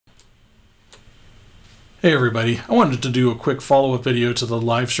Hey everybody, I wanted to do a quick follow-up video to the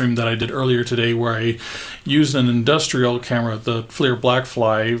live stream that I did earlier today where I used an industrial camera, the FLIR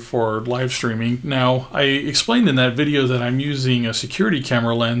Blackfly, for live streaming. Now, I explained in that video that I'm using a security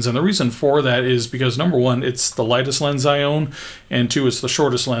camera lens, and the reason for that is because number one, it's the lightest lens I own, and two, it's the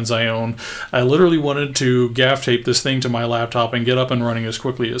shortest lens I own. I literally wanted to gaff tape this thing to my laptop and get up and running as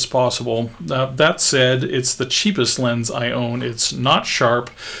quickly as possible. That said, it's the cheapest lens I own. It's not sharp.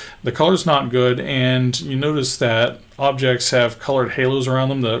 The color's not good, and you notice that objects have colored halos around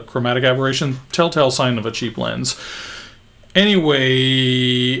them, the chromatic aberration, telltale sign of a cheap lens.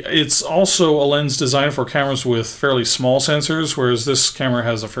 Anyway, it's also a lens designed for cameras with fairly small sensors, whereas this camera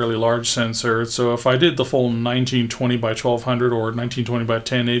has a fairly large sensor. So if I did the full 1920 by 1200 or 1920 by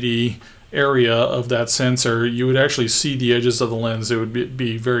 1080 area of that sensor, you would actually see the edges of the lens. It would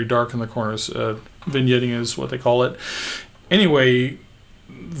be very dark in the corners. Vignetting is what they call it. Anyway,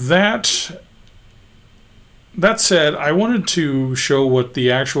 that said, I wanted to show what the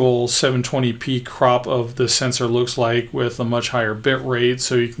actual 720p crop of the sensor looks like with a much higher bit rate,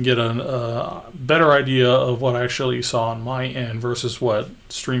 so you can get a better idea of what I actually saw on my end versus what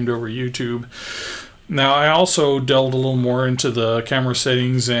streamed over YouTube. Now, I also delved a little more into the camera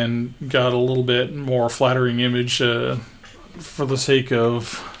settings and got a little bit more flattering image for the sake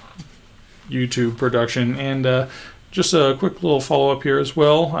of YouTube production. And just a quick little follow-up here as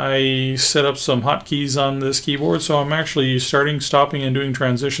well. I set up some hotkeys on this keyboard, so I'm actually starting, stopping, and doing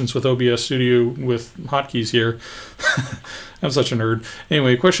transitions with OBS Studio with hotkeys here. I'm such a nerd.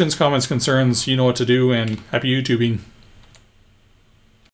 Anyway, questions, comments, concerns, you know what to do, and happy YouTubing.